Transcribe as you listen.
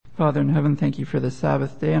Father in heaven, thank you for the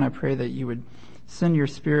Sabbath day, and I pray that you would send your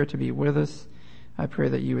Spirit to be with us. I pray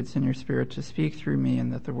that you would send your Spirit to speak through me,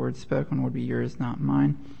 and that the word spoken would be yours, not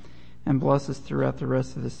mine, and bless us throughout the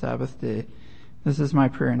rest of the Sabbath day. This is my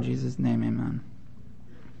prayer in Jesus' name, amen.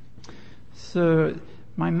 So,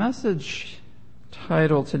 my message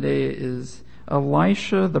title today is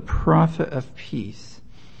Elisha, the Prophet of Peace.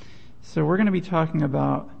 So we're going to be talking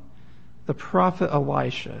about the prophet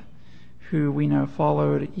Elisha, who we know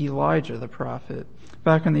followed Elijah the prophet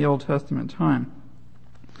back in the Old Testament time.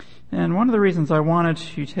 And one of the reasons I wanted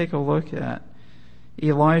to take a look at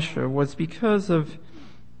Elisha was because of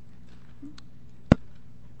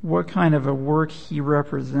what kind of a work he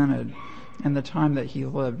represented in the time that he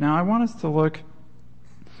lived. Now I want us to look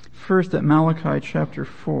first at Malachi chapter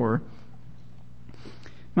 4.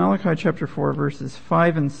 Malachi chapter 4 verses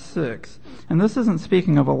 5 and 6. And this isn't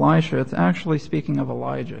speaking of Elisha, it's actually speaking of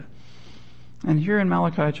Elijah. And here in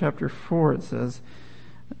Malachi chapter 4 it says,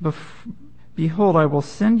 Behold, I will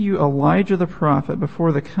send you Elijah the prophet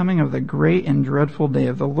before the coming of the great and dreadful day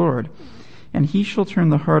of the Lord. And he shall turn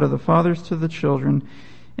the heart of the fathers to the children,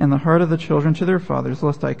 and the heart of the children to their fathers,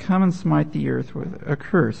 lest I come and smite the earth with a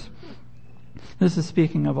curse. This is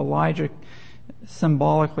speaking of Elijah,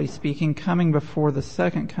 symbolically speaking, coming before the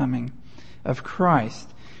second coming of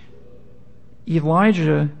Christ.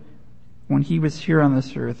 Elijah, when he was here on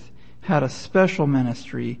this earth, had a special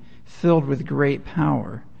ministry filled with great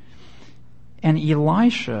power. And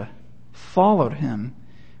Elisha followed him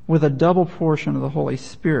with a double portion of the Holy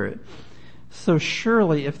Spirit. So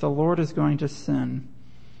surely if the Lord is going to send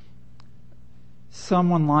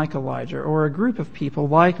someone like Elijah, or a group of people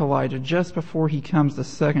like Elijah just before he comes the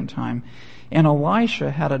second time, and Elisha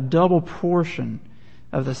had a double portion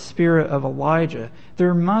of the spirit of Elijah,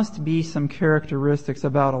 there must be some characteristics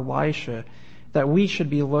about Elisha that we should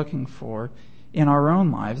be looking for in our own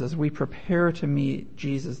lives as we prepare to meet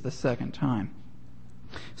Jesus the second time.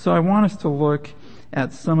 So I want us to look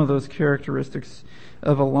at some of those characteristics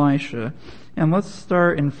of Elisha. And let's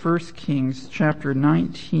start in 1 Kings chapter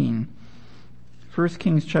 19. 1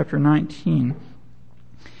 Kings chapter 19.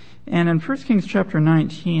 And in 1 Kings chapter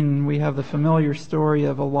 19, we have the familiar story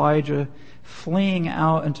of Elijah fleeing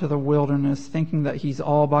out into the wilderness, thinking that he's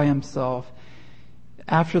all by himself.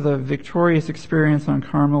 After the victorious experience on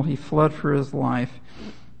Carmel, he fled for his life.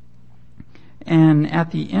 And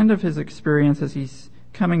at the end of his experience, as he's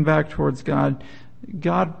coming back towards God,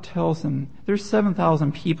 God tells him, there's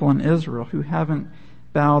 7,000 people in Israel who haven't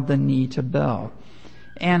bowed the knee to Baal.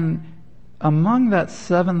 And among that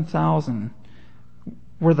 7,000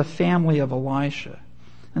 were the family of Elisha.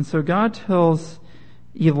 And so God tells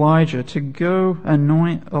Elijah to go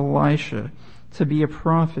anoint Elisha to be a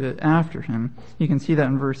prophet after him. You can see that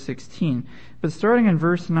in verse 16. But starting in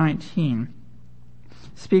verse 19,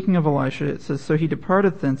 speaking of Elisha, it says, So he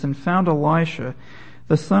departed thence and found Elisha,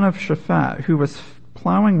 the son of Shaphat, who was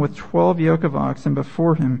plowing with 12 yoke of oxen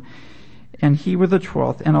before him, and he with the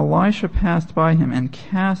 12th. And Elisha passed by him and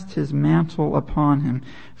cast his mantle upon him.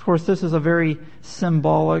 Of course, this is a very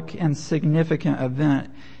symbolic and significant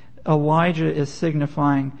event. Elijah is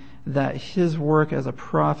signifying that his work as a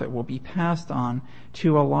prophet will be passed on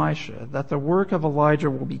to Elisha, that the work of Elijah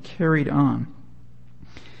will be carried on.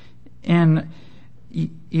 And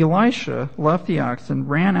Elisha left the oxen,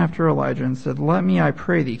 ran after Elijah, and said, Let me, I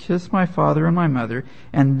pray thee, kiss my father and my mother,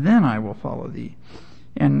 and then I will follow thee.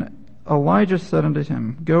 And Elijah said unto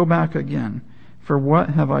him, Go back again, for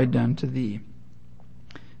what have I done to thee?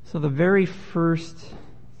 So the very first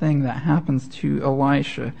thing that happens to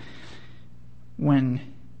Elisha when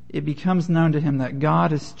it becomes known to him that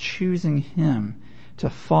God is choosing him to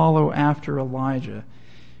follow after Elijah,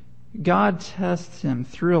 God tests him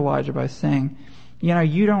through Elijah by saying,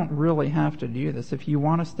 you don't really have to do this. If you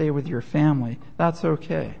want to stay with your family, that's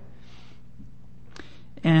okay.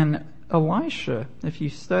 And Elisha, if you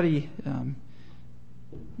study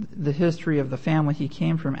the history of the family he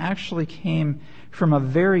came from, actually came from a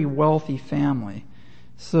very wealthy family.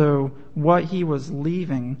 So what he was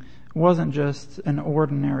leaving wasn't just an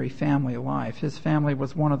ordinary family life. His family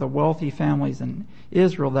was one of the wealthy families in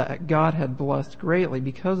Israel that God had blessed greatly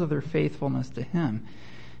because of their faithfulness to him.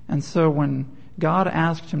 And so when God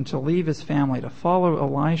asked him to leave his family to follow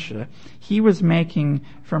Elisha, he was making,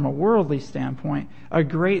 from a worldly standpoint, a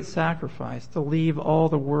great sacrifice to leave all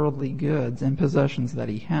the worldly goods and possessions that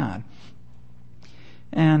he had.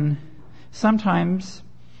 And sometimes,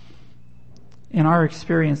 in our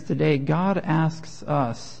experience today, God asks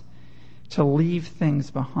us to leave things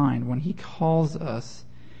behind when he calls us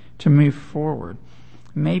to move forward.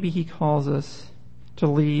 Maybe he calls us to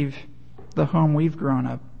leave the home we've grown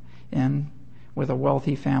up in, with a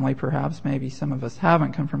wealthy family, perhaps. Maybe some of us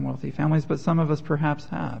haven't come from wealthy families, but some of us perhaps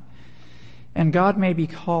have. And God may be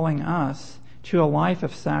calling us to a life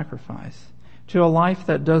of sacrifice, to a life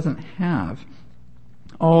that doesn't have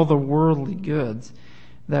all the worldly goods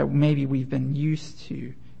that maybe we've been used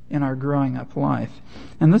to in our growing up life.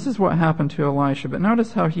 And this is what happened to Elisha. But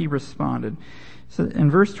notice how he responded. So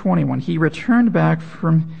in verse 21, he returned back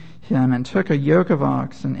from him and took a yoke of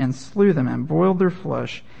oxen and slew them and boiled their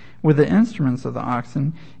flesh with the instruments of the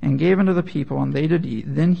oxen and gave unto the people, and they did eat.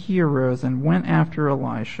 Then he arose and went after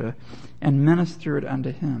Elisha and ministered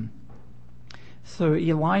unto him. So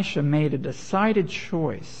Elisha made a decided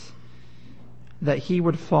choice that he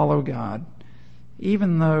would follow God,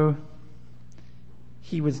 even though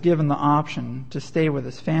he was given the option to stay with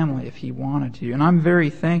his family if he wanted to. And I'm very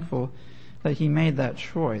thankful that he made that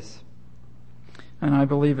choice. And I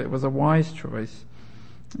believe it was a wise choice.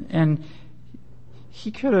 And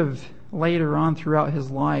he could have later on throughout his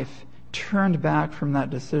life turned back from that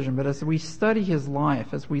decision. But as we study his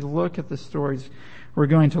life, as we look at the stories we're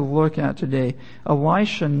going to look at today,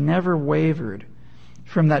 Elisha never wavered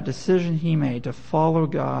from that decision he made to follow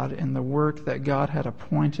God in the work that God had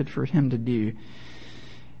appointed for him to do.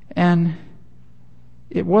 And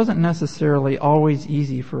it wasn't necessarily always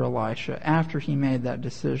easy for Elisha after he made that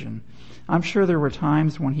decision. I'm sure there were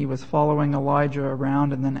times when he was following Elijah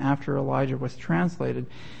around, and then after Elijah was translated,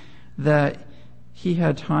 that he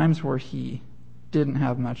had times where he didn't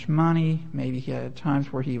have much money. Maybe he had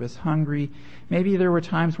times where he was hungry. Maybe there were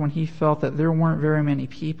times when he felt that there weren't very many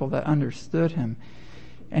people that understood him.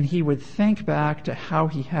 And he would think back to how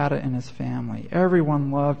he had it in his family.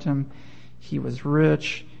 Everyone loved him. He was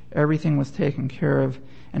rich. Everything was taken care of.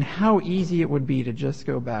 And how easy it would be to just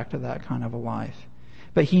go back to that kind of a life.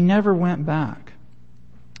 But he never went back.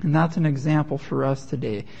 And that's an example for us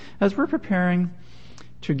today. As we're preparing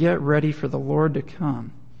to get ready for the Lord to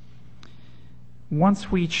come,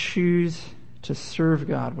 once we choose to serve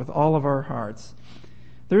God with all of our hearts,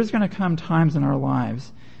 there's going to come times in our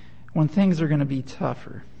lives when things are going to be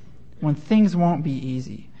tougher, when things won't be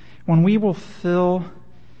easy, when we will feel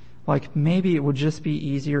like maybe it would just be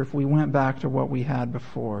easier if we went back to what we had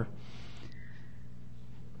before.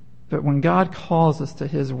 But when God calls us to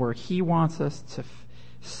His work, He wants us to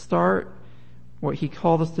start what He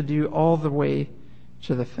called us to do all the way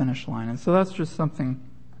to the finish line. And so that's just something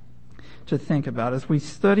to think about as we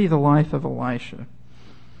study the life of Elisha.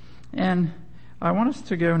 And I want us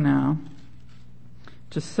to go now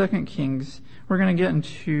to 2 Kings. We're going to get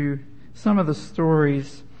into some of the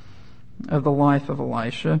stories of the life of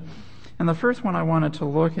Elisha. And the first one I wanted to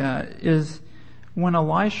look at is when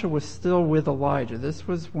Elisha was still with Elijah. This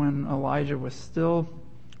was when Elijah was still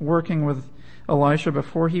working with Elisha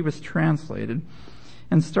before he was translated.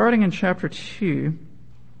 And starting in chapter 2,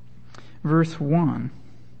 verse 1.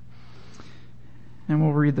 And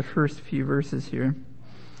we'll read the first few verses here.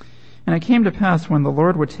 And it came to pass when the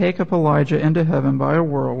Lord would take up Elijah into heaven by a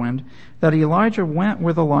whirlwind, that Elijah went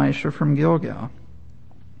with Elisha from Gilgal.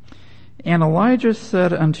 And Elijah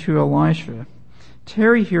said unto Elisha,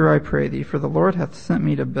 Tarry here, I pray thee, for the Lord hath sent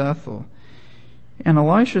me to Bethel. And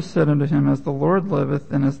Elisha said unto him, As the Lord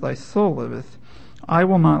liveth, and as thy soul liveth, I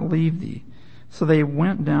will not leave thee. So they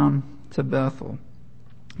went down to Bethel.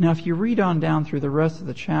 Now, if you read on down through the rest of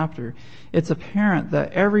the chapter, it's apparent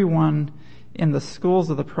that everyone in the schools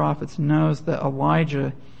of the prophets knows that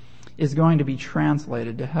Elijah is going to be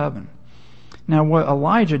translated to heaven. Now, what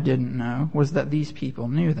Elijah didn't know was that these people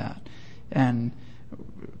knew that. And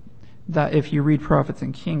that if you read Prophets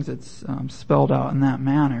and Kings, it's spelled out in that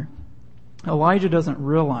manner. Elijah doesn't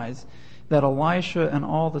realize that Elisha and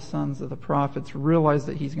all the sons of the prophets realize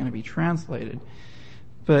that he's going to be translated.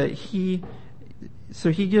 But he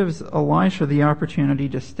gives Elisha the opportunity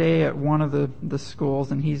to stay at one of the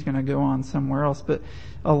schools, and he's going to go on somewhere else. But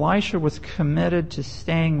Elisha was committed to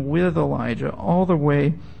staying with Elijah all the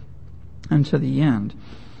way unto the end.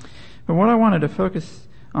 But what I wanted to focus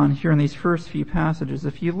on here in these first few passages,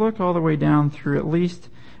 if you look all the way down through at least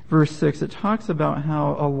verse 6, it talks about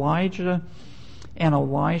how Elijah and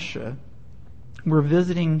Elisha were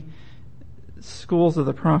visiting schools of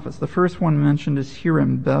the prophets. The first one mentioned is here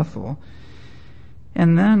in Bethel.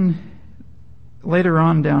 And then later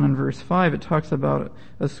on down in verse 5, it talks about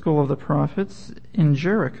a school of the prophets in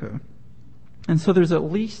Jericho. And so there's at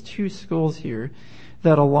least two schools here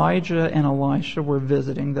that Elijah and Elisha were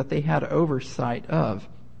visiting that they had oversight of.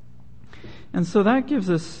 And so that gives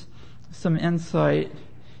us some insight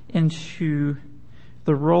into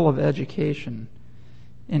the role of education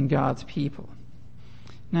in God's people.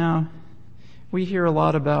 Now, we hear a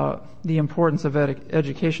lot about the importance of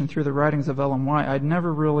education through the writings of Ellen White. I'd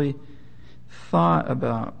never really thought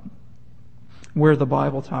about where the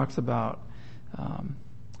Bible talks about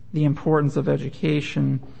the importance of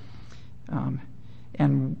education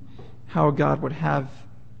and how God would have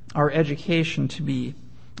our education to be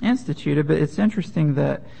instituted. But it's interesting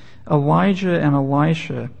that Elijah and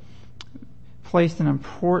Elisha had an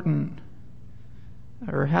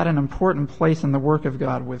important place in the work of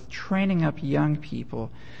God with training up young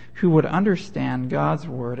people who would understand God's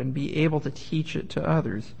word and be able to teach it to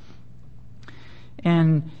others.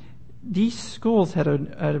 And these schools had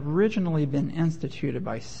originally been instituted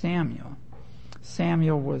by Samuel.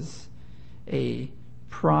 Samuel was a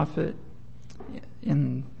prophet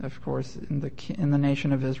in the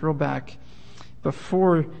nation of Israel back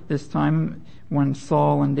before this time when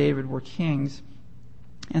Saul and David were kings.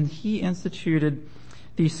 And he instituted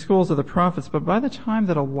these schools of the prophets. But by the time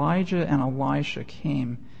that Elijah and Elisha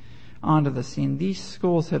came onto the scene, these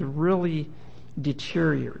schools had really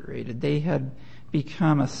deteriorated. They had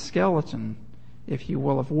become a skeleton, if you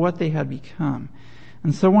will, of what they had become.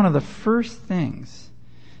 And so one of the first things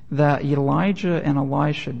that Elijah and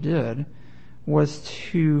Elisha did was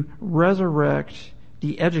to resurrect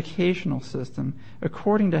the educational system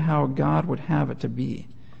according to how God would have it to be.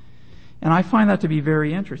 And I find that to be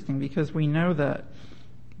very interesting because we know that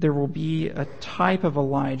there will be a type of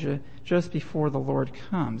Elijah just before the Lord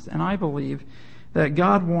comes. And I believe that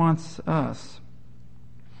God wants us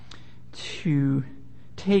to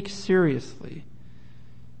take seriously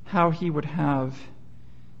how He would have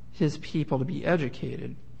His people to be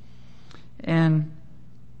educated. And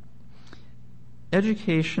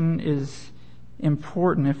education is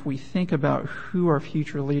important if we think about who our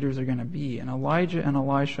future leaders are going to be. And Elijah and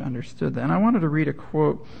Elisha understood that. And I wanted to read a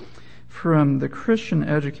quote from the Christian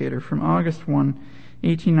Educator from August 1,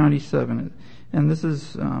 1897. And this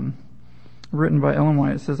is written by Ellen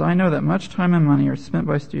White. It says, "I know that much time and money are spent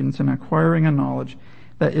by students in acquiring a knowledge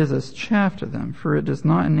that is as chaff to them, for it does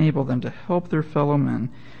not enable them to help their fellow men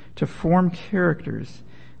to form characters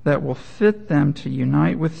that will fit them to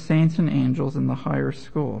unite with saints and angels in the higher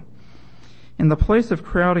school. In the place of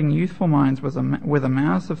crowding youthful minds with a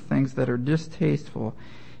mass of things that are distasteful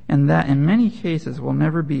and that in many cases will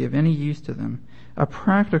never be of any use to them, a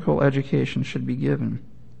practical education should be given.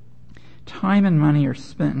 Time and money are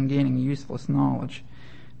spent in gaining useless knowledge.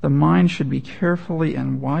 The mind should be carefully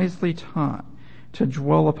and wisely taught to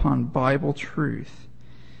dwell upon Bible truth.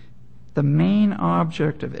 The main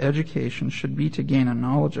object of education should be to gain a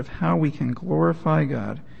knowledge of how we can glorify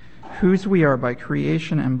God, whose we are by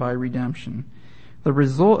creation and by redemption. The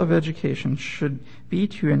result of education should be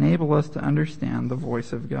to enable us to understand the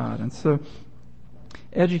voice of God." And so,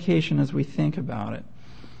 education, as we think about it,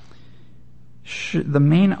 the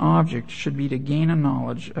main object should be to gain a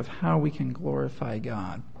knowledge of how we can glorify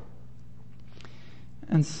God.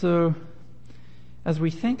 And so, as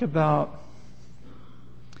we think about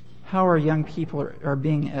how our young people are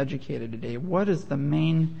being educated today, what is the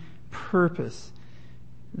main purpose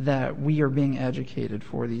that we are being educated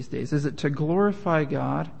for these days? Is it to glorify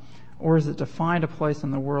God, or is it to find a place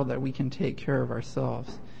in the world that we can take care of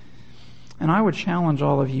ourselves? And I would challenge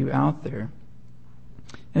all of you out there,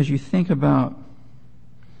 as you think about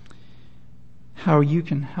how you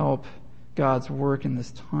can help God's work in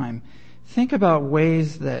this time, think about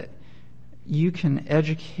ways that you can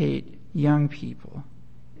educate young people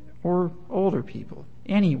or older people,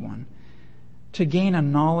 anyone, to gain a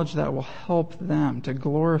knowledge that will help them to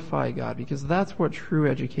glorify God, because that's what true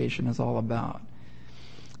education is all about.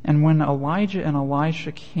 And when Elijah and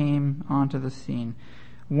Elisha came onto the scene,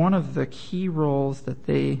 one of the key roles that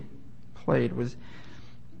they played was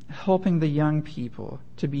helping the young people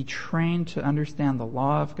to be trained to understand the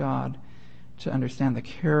law of God, to understand the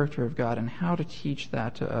character of God, and how to teach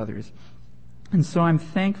that to others. And so I'm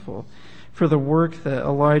thankful for the work that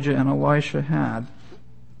Elijah and Elisha had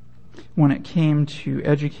when it came to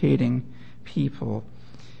educating people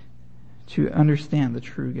to understand the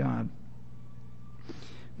true God.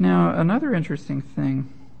 Now, another interesting thing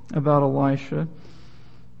about Elisha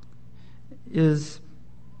is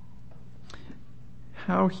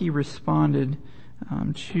how he responded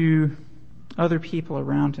to other people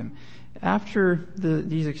around him. After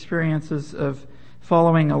these experiences of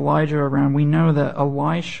following Elijah around, we know that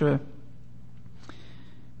Elisha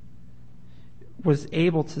was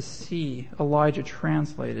able to see Elijah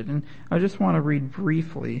translated. And I just want to read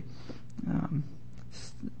briefly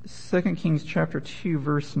 2 Kings chapter 2,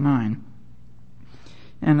 verse 9.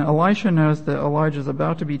 And Elisha knows that Elijah is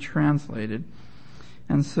about to be translated.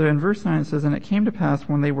 And so in verse 9 it says, "And it came to pass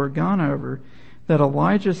when they were gone over, that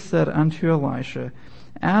Elijah said unto Elisha,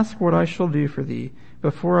 Ask what I shall do for thee,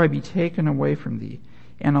 before I be taken away from thee.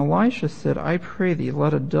 And Elisha said, I pray thee,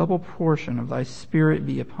 let a double portion of thy spirit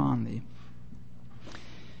be upon thee.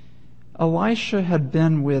 Elisha had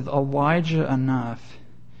been with Elijah enough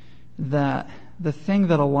that the thing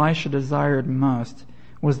that Elisha desired most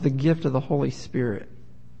was the gift of the Holy Spirit.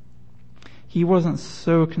 He wasn't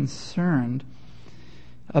so concerned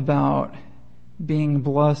about being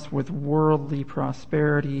blessed with worldly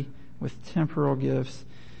prosperity, with temporal gifts,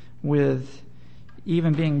 with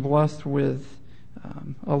even being blessed with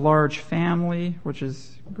a large family, which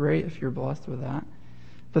is great if you're blessed with that.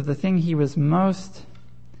 But the thing he was most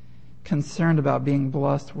concerned about being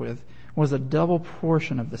blessed with was a double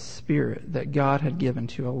portion of the Spirit that God had given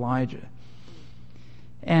to Elijah.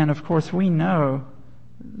 And of course we know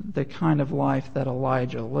the kind of life that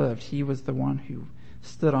Elijah lived. He was the one who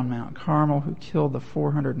stood on Mount Carmel, who killed the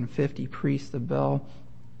 450 priests of Baal.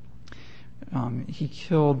 He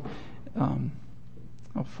killed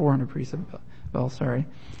 400 priests of Baal,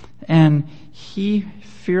 and he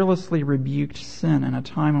fearlessly rebuked sin in a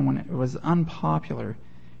time when it was unpopular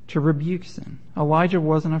to rebuke sin. Elijah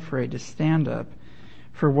wasn't afraid to stand up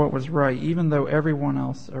for what was right, even though everyone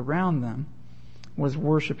else around them was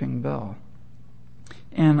worshiping Baal.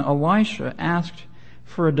 And Elisha asked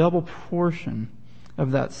for a double portion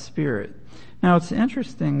of that Spirit. Now it's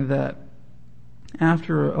interesting that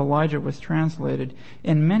after Elijah was translated,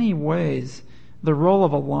 in many ways the role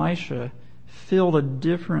of Elisha filled a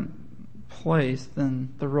different place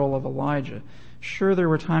than the role of Elijah. Sure, there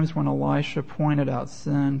were times when Elisha pointed out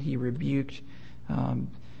sin, he rebuked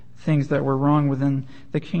things that were wrong within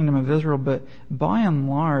the kingdom of Israel, but by and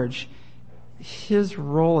large, his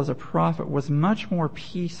role as a prophet was much more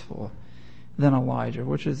peaceful than Elijah,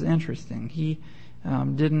 which is interesting. He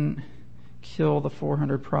didn't kill the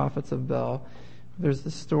 400 prophets of Baal. There's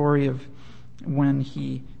the story of when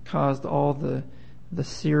he caused all the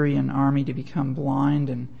Syrian army to become blind,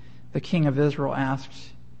 and the king of Israel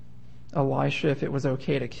asked Elisha if it was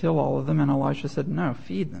okay to kill all of them, and Elisha said, no,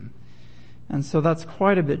 feed them. And so that's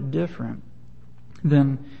quite a bit different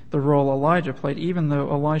than the role Elijah played, even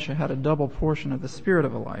though Elisha had a double portion of the spirit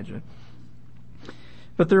of Elijah.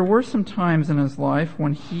 But there were some times in his life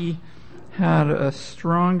when he had a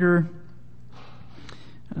stronger,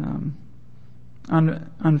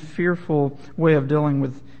 unfearful way of dealing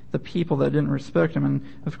with the people that didn't respect him. And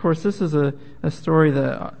of course, this is a story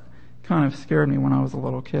that kind of scared me when I was a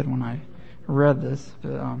little kid when I read this.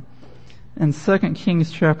 But, in 2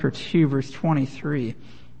 Kings chapter 2, verse 23,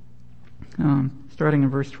 starting in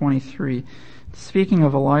verse 23, speaking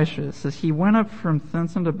of Elisha, it says, He went up from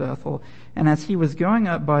thence unto Bethel, and as he was going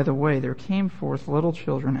up by the way, there came forth little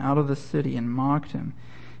children out of the city, and mocked him,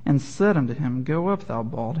 and said unto him, Go up, thou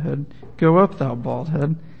bald head, go up, thou bald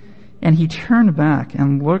head. And he turned back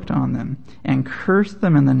and looked on them, and cursed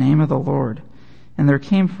them in the name of the Lord. And there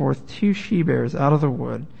came forth 2 she-bears out of the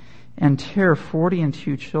wood, and tare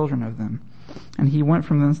 42 children of them. And he went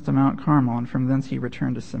from thence to Mount Carmel, and from thence he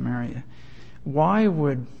returned to Samaria. Why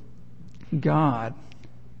would God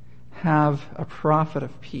have a prophet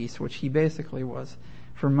of peace, which he basically was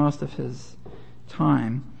for most of his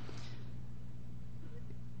time,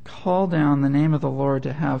 call down the name of the Lord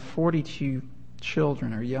to have 42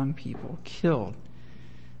 children or young people killed?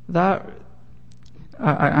 That,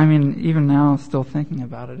 I mean, even now, still thinking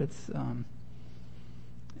about it,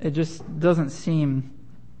 it just doesn't seem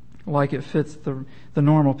like it fits the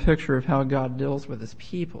normal picture of how God deals with his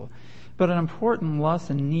people. But an important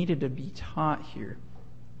lesson needed to be taught here.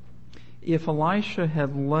 If Elisha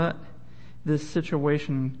had let this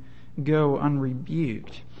situation go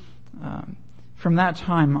unrebuked, from that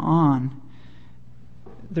time on,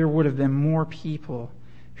 there would have been more people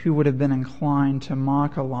who would have been inclined to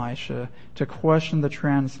mock Elisha, to question the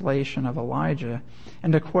translation of Elijah,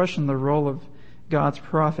 and to question the role of God's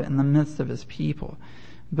prophet in the midst of his people.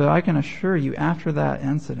 But I can assure you, after that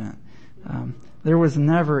incident, there was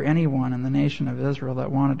never anyone in the nation of Israel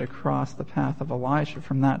that wanted to cross the path of Elisha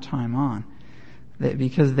from that time on,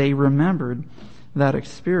 because they remembered that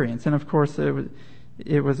experience. And of course,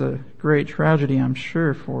 it was a great tragedy, I'm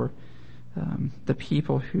sure, for the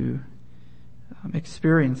people who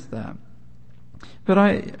experienced that. But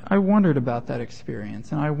I wondered about that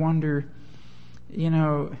experience, and I wonder,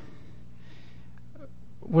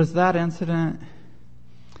 was that incident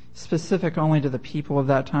specific only to the people of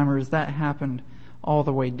that time, or has that happened all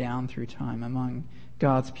the way down through time among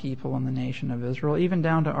God's people in the nation of Israel, even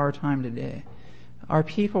down to our time today? Are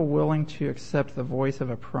people willing to accept the voice of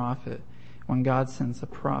a prophet when God sends a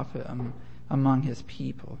prophet among his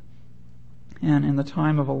people? And in the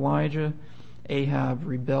time of Elijah, Ahab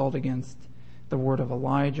rebelled against the word of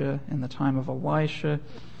Elijah. In the time of Elisha,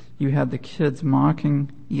 You had the kids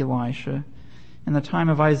mocking Elisha. In the time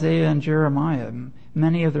of Isaiah and Jeremiah,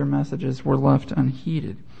 many of their messages were left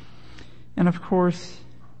unheeded. And of course,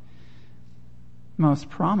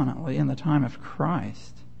 most prominently in the time of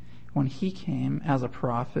Christ, when he came as a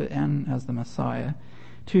prophet and as the Messiah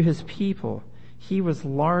to his people, he was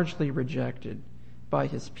largely rejected by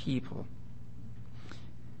his people.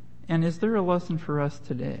 And is there a lesson for us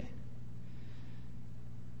today?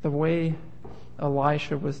 The way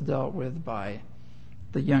Elisha was dealt with by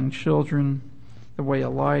the young children, the way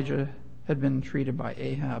Elijah had been treated by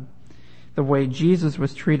Ahab, the way Jesus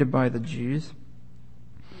was treated by the Jews.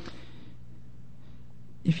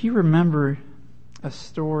 If you remember a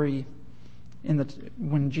story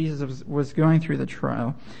when Jesus was going through the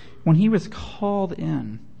trial, when he was called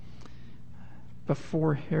in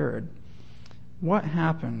before Herod, what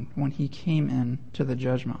happened when he came in to the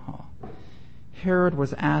judgment hall? Herod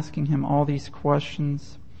was asking him all these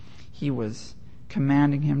questions. He was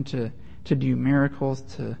commanding him to do miracles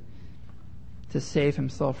to save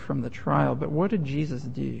himself from the trial. But what did Jesus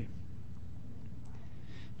do?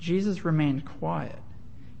 Jesus remained quiet.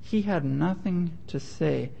 He had nothing to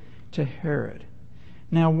say to Herod.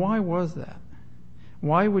 Now, why was that?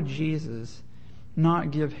 Why would Jesus not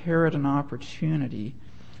give Herod an opportunity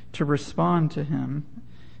to respond to him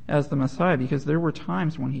as the Messiah? Because there were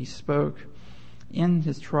times when he spoke in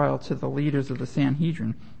his trial to the leaders of the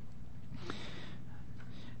Sanhedrin.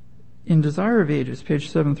 In Desire of Ages, page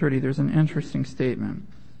 730, there's an interesting statement.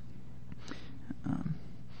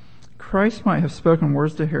 Christ might have spoken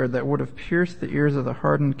words to Herod that would have pierced the ears of the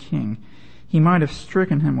hardened king. He might have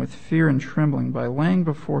stricken him with fear and trembling by laying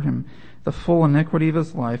before him the full iniquity of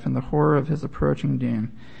his life and the horror of his approaching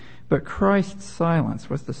doom. But Christ's silence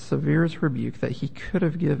was the severest rebuke that he could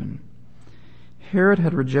have given. Herod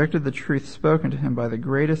had rejected the truth spoken to him by the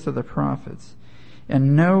greatest of the prophets,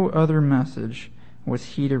 and no other message was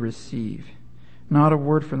he to receive, not a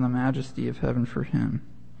word from the majesty of heaven for him.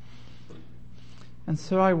 And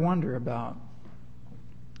so I wonder about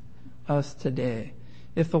us today.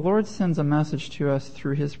 If the Lord sends a message to us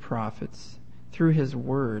through his prophets, through his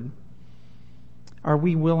word, are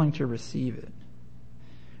we willing to receive it?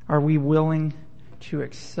 Are we willing to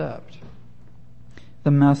accept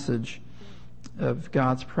the message of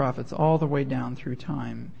God's prophets all the way down through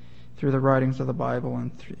time, through the writings of the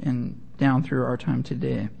Bible and down through our time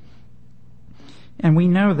today? And we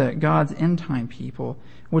know that God's end time people,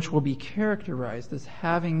 which will be characterized as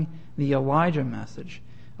having the Elijah message,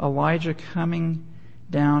 Elijah coming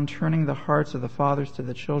down, turning the hearts of the fathers to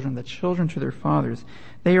the children to their fathers,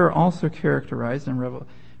 they are also characterized in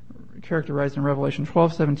Revelation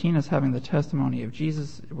 12:17 as having the testimony of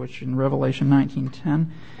Jesus, which in Revelation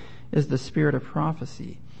 19:10 is the spirit of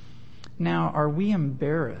prophecy. Now, are we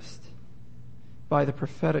embarrassed by the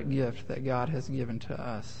prophetic gift that God has given to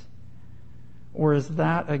us? Or is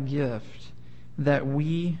that a gift that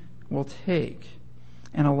we will take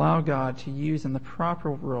and allow God to use in the proper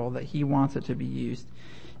role that he wants it to be used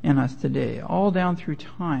in us today? All down through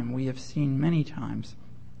time, we have seen many times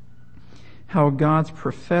how God's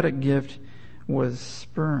prophetic gift was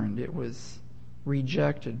spurned. It was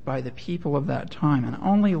rejected by the people of that time, and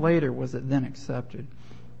only later was it then accepted.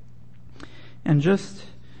 And just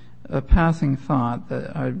a passing thought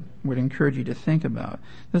that I would encourage you to think about.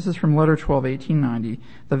 This is from Letter 12, 1890.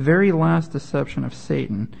 The very last deception of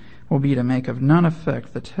Satan will be to make of none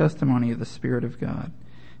effect the testimony of the Spirit of God.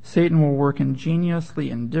 Satan will work ingeniously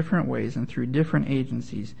in different ways and through different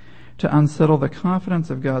agencies to unsettle the confidence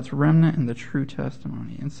of God's remnant in the true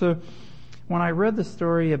testimony. And so, when I read the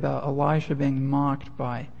story about Elisha being mocked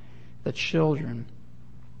by the children,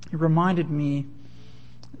 it reminded me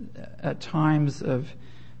at times of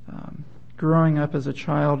growing up as a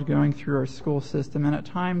child, going through our school system, and at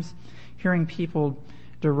times hearing people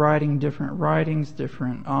deriding different writings,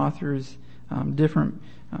 different authors, different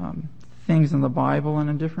things in the Bible, and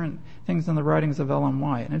in different things in the writings of Ellen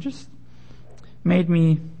White. And it just made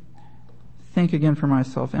me think again for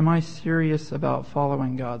myself, am I serious about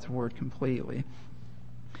following God's word completely?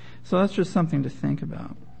 So that's just something to think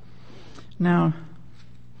about. Now,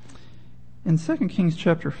 in 2 Kings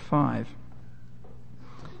chapter 5,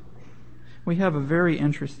 we have a very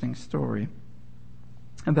interesting story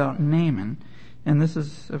about Naaman, and this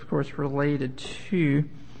is, of course, related to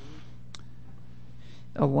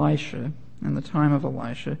Elisha, in the time of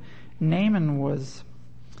Elisha. Naaman was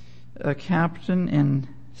a captain in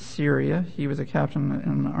Syria. He was a captain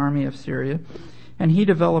in the army of Syria, and he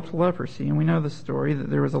developed leprosy. And we know the story that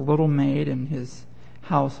there was a little maid in his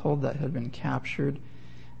household that had been captured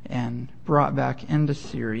and brought back into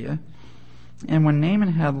Syria. And when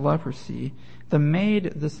Naaman had leprosy,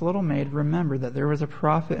 this little maid, remembered that there was a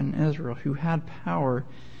prophet in Israel who had power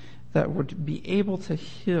that would be able to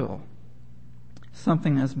heal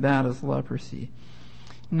something as bad as leprosy.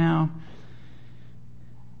 Now,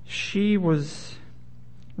 she was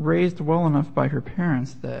raised well enough by her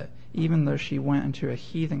parents that even though she went into a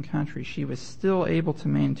heathen country, she was still able to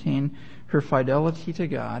maintain her fidelity to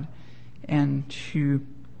God and to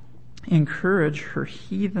encourage her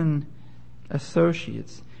heathen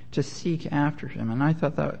associates to seek after him. And I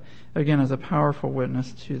thought that, again, is a powerful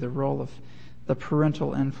witness to the role of the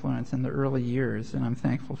parental influence in the early years. And I'm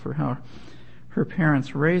thankful for how her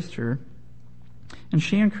parents raised her. And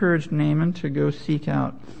she encouraged Naaman to go seek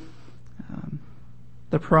out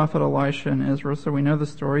the prophet Elisha in Israel. So we know the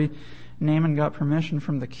story. Naaman got permission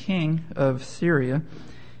from the king of Syria.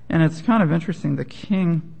 And it's kind of interesting. The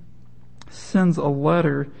king sends a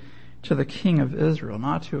letter to the king of Israel,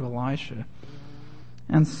 not to Elisha.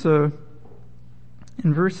 And so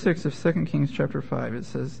in verse 6 of 2 Kings chapter 5, it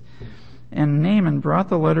says, "And Naaman brought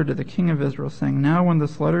the letter to the king of Israel, saying, Now when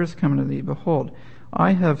this letter is come to thee, behold,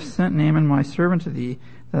 I have sent Naaman my servant to thee,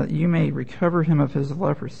 that you may recover him of his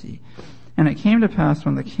leprosy. And it came to pass,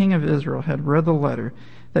 when the king of Israel had read the letter,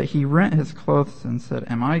 that he rent his clothes and said,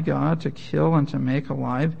 Am I God to kill and to make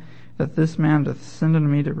alive, that this man doth send unto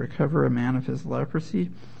me to recover a man of his leprosy?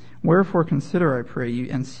 Wherefore consider, I pray you,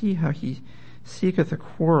 and see how he seeketh a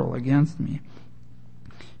quarrel against me."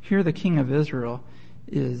 Here the king of Israel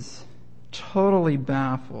is totally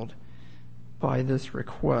baffled by this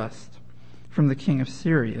request from the king of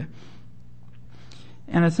Syria.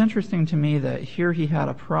 And it's interesting to me that here he had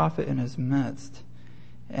a prophet in his midst,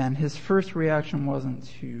 and his first reaction wasn't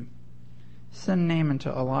to send Naaman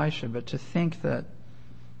to Elisha, but to think that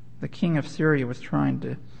the king of Syria was trying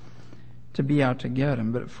to be out to get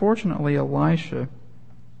him. But fortunately, Elisha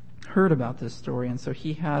heard about this story, and so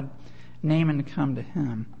he had Naaman come to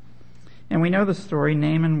him. And we know the story.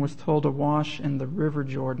 Naaman was told to wash in the river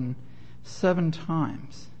Jordan 7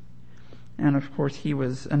 times. And of course, he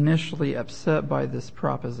was initially upset by this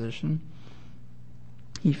proposition.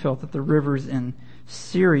 He felt that the rivers in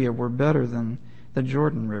Syria were better than the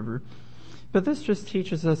Jordan River. But this just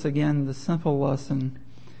teaches us again the simple lesson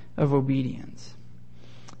of obedience.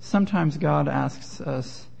 Sometimes God asks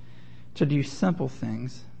us to do simple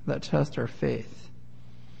things that test our faith.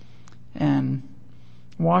 And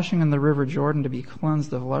washing in the river Jordan to be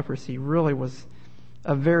cleansed of leprosy really was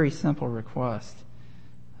a very simple request.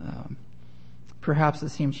 Perhaps it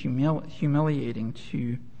seemed humiliating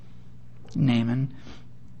to Naaman,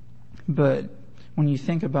 but when you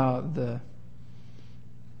think about the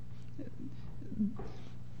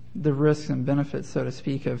risks and benefits, so to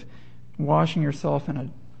speak, of washing yourself in a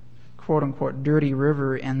quote-unquote dirty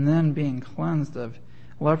river and then being cleansed of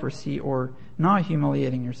leprosy, or not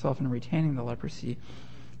humiliating yourself and retaining the leprosy,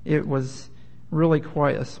 it was really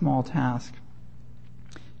quite a small task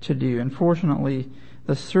to do. Unfortunately,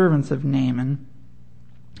 the servants of Naaman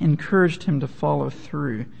encouraged him to follow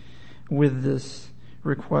through with this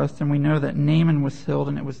request, and we know that Naaman was healed,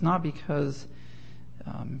 and it was not because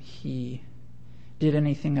he did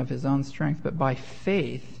anything of his own strength, but by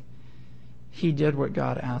faith he did what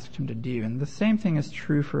God asked him to do. And the same thing is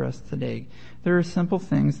true for us today. There are simple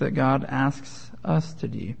things that God asks us to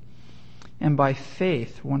do. And by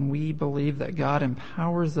faith, when we believe that God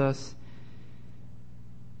empowers us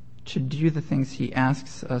to do the things he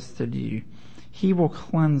asks us to do, he will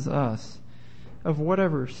cleanse us of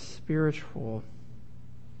whatever spiritual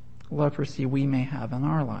leprosy we may have in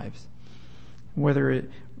our lives, whether it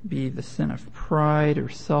be the sin of pride or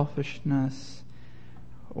selfishness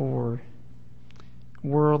or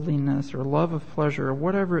worldliness or love of pleasure or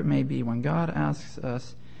whatever it may be. When God asks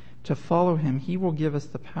us to follow him, he will give us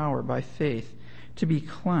the power by faith to be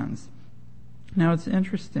cleansed. Now it's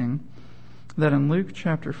interesting that in Luke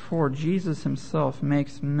chapter 4, Jesus himself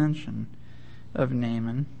makes mention of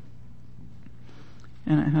Naaman,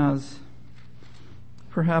 and it has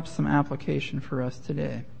perhaps some application for us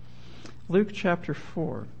today. Luke chapter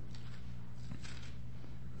 4,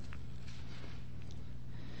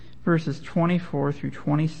 verses 24 through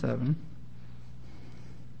 27.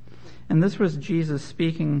 And this was Jesus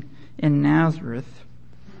speaking in Nazareth.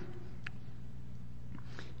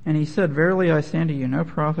 And he said, Verily I say unto you, no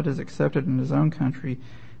prophet is accepted in his own country.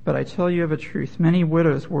 But I tell you of a truth, many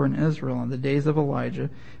widows were in Israel in the days of Elijah,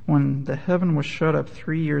 when the heaven was shut up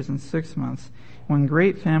 3 years and 6 months, when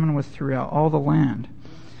great famine was throughout all the land.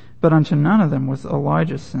 But unto none of them was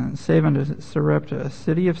Elijah sent, save unto Sarepta, a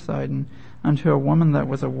city of Sidon, unto a woman that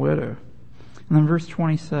was a widow. And then verse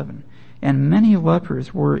 27, And many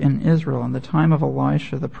lepers were in Israel in the time of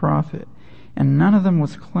Elisha the prophet, and none of them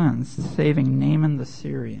was cleansed, saving Naaman the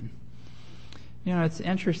Syrian. You know, it's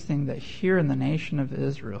interesting that here in the nation of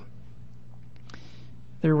Israel,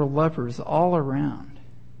 there were lepers all around,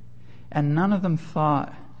 and none of them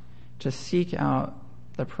thought to seek out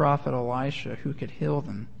the prophet Elisha who could heal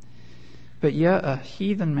them. But yet a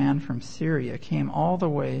heathen man from Syria came all the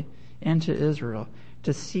way into Israel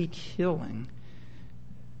to seek healing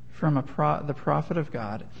from the prophet of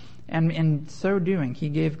God. And in so doing, he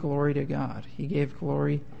gave glory to God. He gave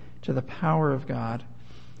glory to the power of God.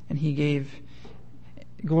 And he gave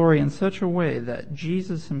glory in such a way that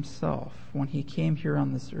Jesus himself, when he came here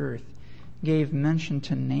on this earth, gave mention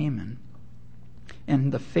to Naaman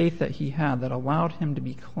and the faith that he had that allowed him to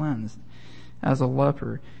be cleansed as a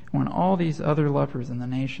leper when all these other lepers in the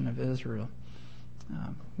nation of Israel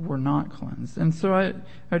were not cleansed. And so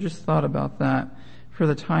I just thought about that for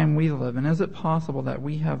the time we live. And is it possible that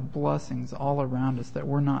we have blessings all around us that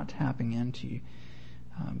we're not tapping into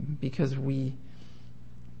because we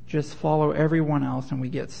just follow everyone else and we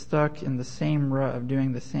get stuck in the same rut of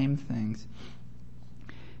doing the same things?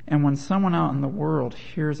 And when someone out in the world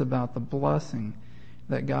hears about the blessing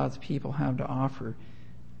that God's people have to offer,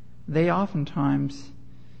 they oftentimes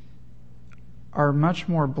are much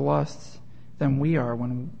more blessed than we are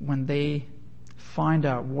when they find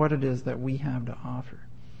out what it is that we have to offer,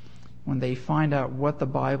 when they find out what the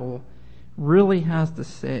Bible really has to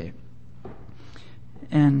say.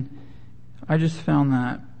 And I just found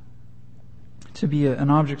that to be an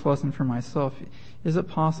object lesson for myself. Is it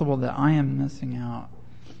possible that I am missing out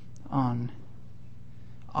on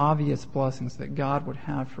obvious blessings that God would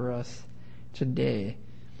have for us today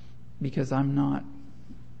because I'm not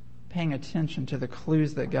paying attention to the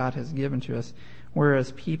clues that God has given to us,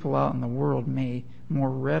 whereas people out in the world may more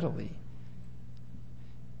readily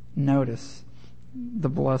notice the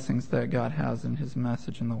blessings that God has in his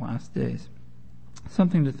message in the last days?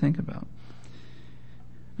 Something to think about.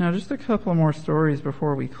 Now, just a couple more stories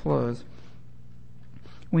before we close.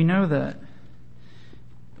 We know that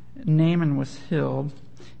Naaman was healed,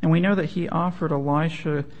 and we know that he offered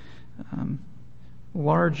Elisha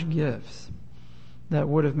large gifts that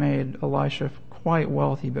would have made Elisha quite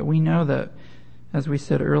wealthy. But we know that, as we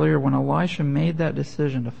said earlier, when Elisha made that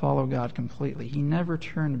decision to follow God completely, he never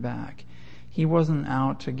turned back. He wasn't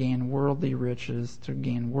out to gain worldly riches, to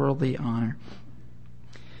gain worldly honor.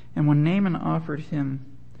 And when Naaman offered him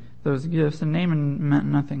those gifts, and Naaman meant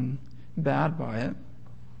nothing bad by it,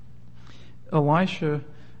 Elisha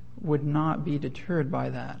would not be deterred by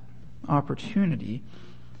that opportunity,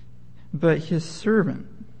 but his servant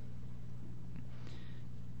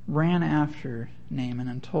ran after Naaman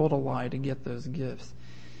and told a lie to get those gifts.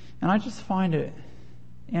 And I just find it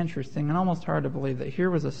interesting and almost hard to believe that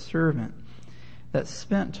here was a servant that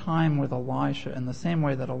spent time with Elisha in the same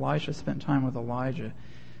way that Elisha spent time with Elijah.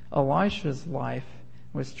 Elisha's life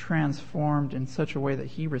was transformed in such a way that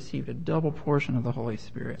he received a double portion of the Holy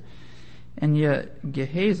Spirit. And yet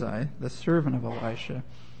Gehazi, the servant of Elisha,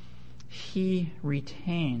 he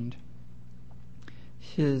retained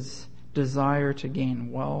his desire to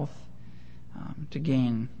gain wealth, to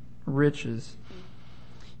gain riches.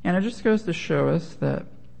 And it just goes to show us that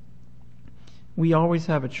we always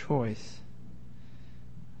have a choice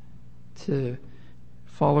to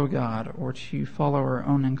follow God or to follow our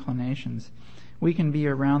own inclinations. We can be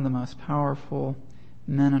around the most powerful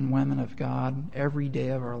men and women of God every day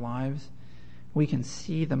of our lives. We can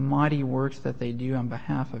see the mighty works that they do on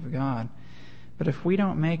behalf of God. But if we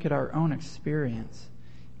don't make it our own experience,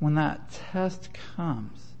 when that test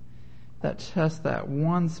comes, that test, that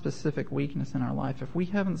one specific weakness in our life, if we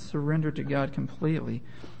haven't surrendered to God completely,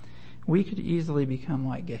 we could easily become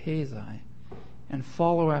like Gehazi and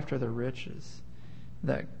follow after the riches.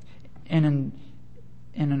 And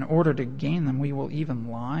in order to gain them, we will even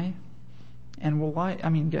lie. And we'll lie. I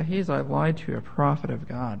mean, Gehazi lied to a prophet of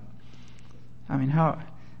God. I mean, how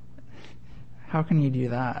can you do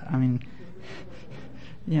that? I mean,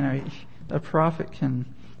 a prophet can.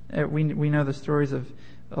 We know the stories of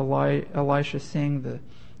Elisha seeing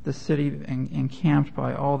the city encamped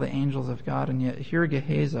by all the angels of God, and yet here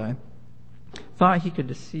Gehazi thought he could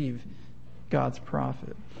deceive God's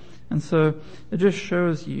prophet. And so it just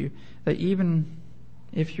shows you that even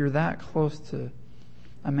if you're that close to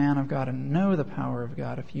a man of God and know the power of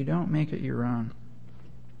God, if you don't make it your own,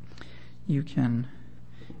 you can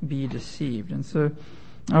be deceived. And so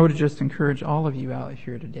I would just encourage all of you out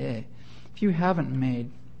here today, if you haven't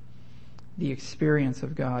made the experience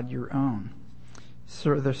of God your own,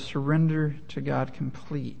 the surrender to God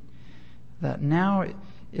complete, that now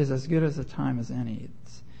is as good as a time as any.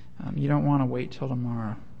 You don't want to wait till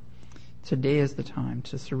tomorrow. Today is the time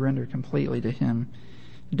to surrender completely to Him.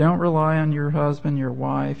 Don't rely on your husband, your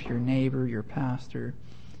wife, your neighbor, your pastor,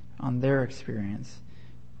 on their experience.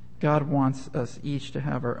 God wants us each to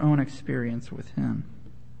have our own experience with Him.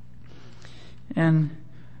 And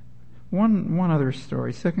one other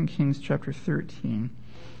story, 2 Kings chapter 13.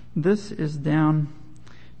 This is down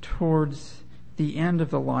towards the end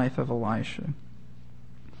of the life of Elisha.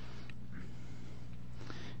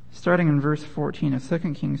 Starting in verse 14 of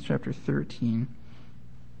 2 Kings chapter 13.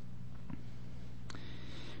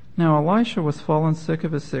 Now Elisha was fallen sick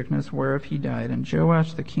of a sickness whereof he died, and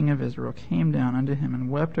Joash the king of Israel came down unto him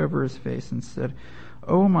and wept over his face and said,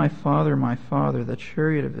 O my father, the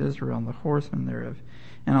chariot of Israel and the horsemen thereof.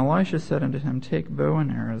 And Elisha said unto him, Take bow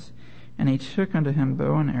and arrows. And he took unto him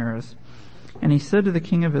bow and arrows. And he said to the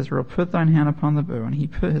king of Israel, Put thine hand upon the bow. And he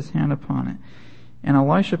put his hand upon it. And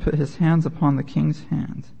Elisha put his hands upon the king's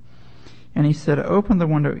hands. And he said, Open the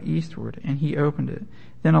window eastward. And he opened it.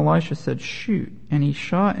 Then Elisha said, Shoot. And he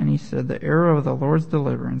shot, and he said, The arrow of the Lord's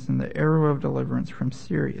deliverance, and the arrow of deliverance from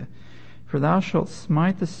Syria. For thou shalt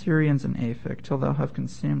smite the Syrians in Aphek, till thou have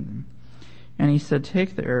consumed them. And he said,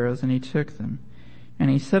 Take the arrows. And he took them. And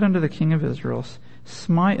he said unto the king of Israel,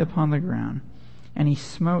 Smite upon the ground. And he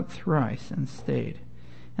smote thrice, and stayed.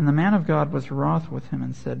 And the man of God was wroth with him,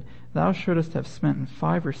 and said, Thou shouldest have smitten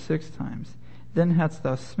 5 or 6 times. Then hadst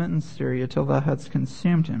thou smitten Syria till thou hadst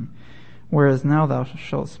consumed him, whereas now thou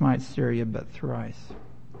shalt smite Syria but thrice.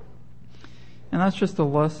 And that's just a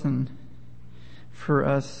lesson for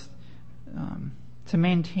us to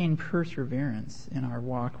maintain perseverance in our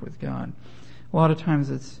walk with God. A lot of times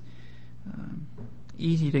it's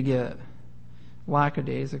easy to get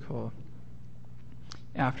lackadaisical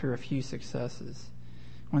after a few successes.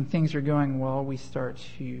 When things are going well, we start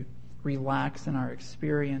to relax in our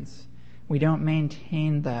experience. We don't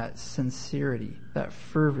maintain that sincerity, that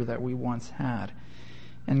fervor that we once had.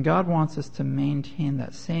 And God wants us to maintain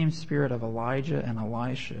that same spirit of Elijah and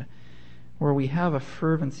Elisha, where we have a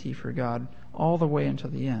fervency for God all the way until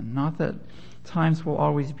the end. Not that times will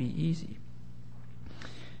always be easy.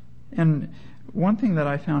 And one thing that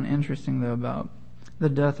I found interesting, though, about the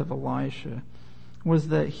death of Elisha was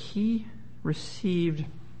that he received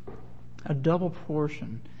a double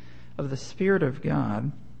portion of the Spirit of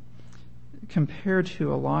God compared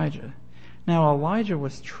to Elijah. Now, Elijah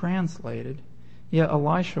was translated, yet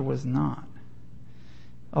Elisha was not.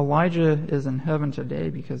 Elijah is in heaven today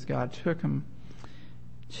because God took him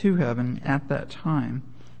to heaven at that time.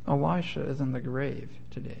 Elisha is in the grave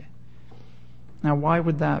today. Now, why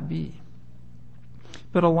would that be?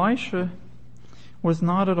 But Elisha was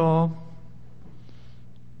not at all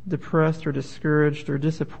depressed or discouraged or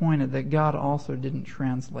disappointed that God also didn't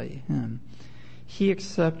translate him. He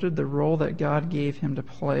accepted the role that God gave him to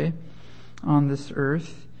play on this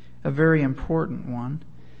earth, a very important one.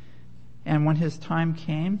 And when his time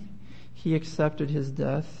came, he accepted his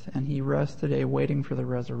death and he rested waiting for the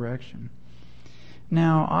resurrection.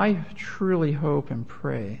 Now, I truly hope and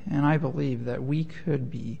pray, and I believe that we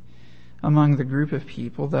could be among the group of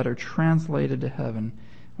people that are translated to heaven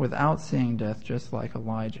without seeing death, just like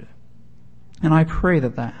Elijah. And I pray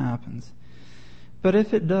that that happens. But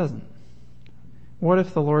if it doesn't, what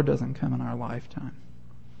if the Lord doesn't come in our lifetime?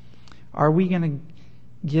 Are we going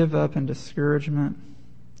to give up in discouragement,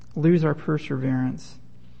 lose our perseverance,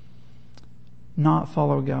 not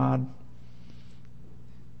follow God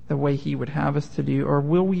the way He would have us to do? Or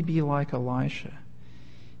will we be like Elisha,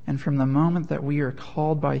 and from the moment that we are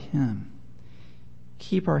called by Him,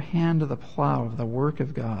 keep our hand to the plow of the work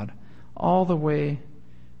of God all the way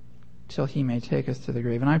till He may take us to the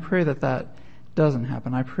grave? And I pray that that doesn't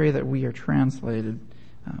happen. I pray that we are translated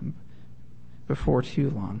before too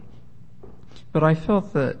long. But I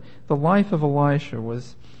felt that the life of Elisha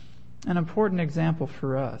was an important example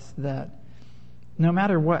for us, that no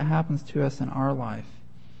matter what happens to us in our life,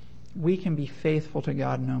 we can be faithful to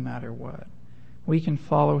God no matter what. We can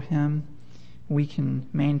follow Him. We can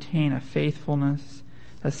maintain a faithfulness,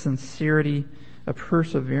 a sincerity, a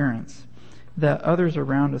perseverance that others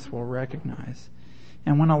around us will recognize.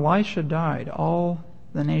 And when Elisha died, all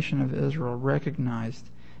the nation of Israel recognized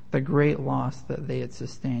the great loss that they had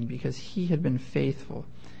sustained because he had been faithful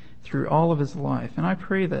through all of his life. And I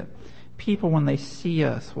pray that people, when they see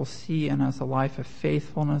us, will see in us a life of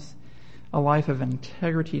faithfulness, a life of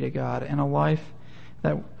integrity to God, and a life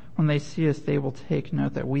that when they see us, they will take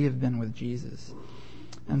note that we have been with Jesus.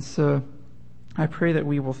 And so I pray that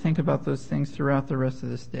we will think about those things throughout the rest of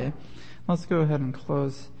this day. Let's go ahead and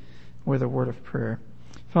close with a word of prayer.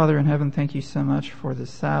 Father in heaven, thank you so much for this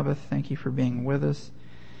Sabbath. Thank you for being with us.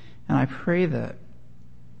 And I pray that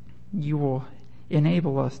you will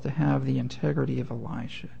enable us to have the integrity of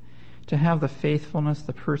Elisha, to have the faithfulness,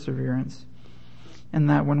 the perseverance, and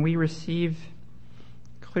that when we receive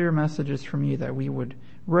clear messages from you, that we would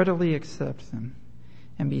readily accept them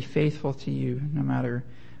and be faithful to you no matter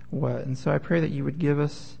what. And so I pray that you would give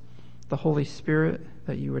us the Holy Spirit,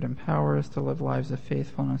 that you would empower us to live lives of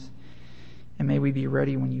faithfulness, and may we be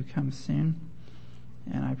ready when you come soon.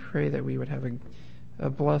 And I pray that we would have a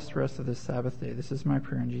blessed rest of this Sabbath day. This is my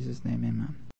prayer in Jesus' name, amen.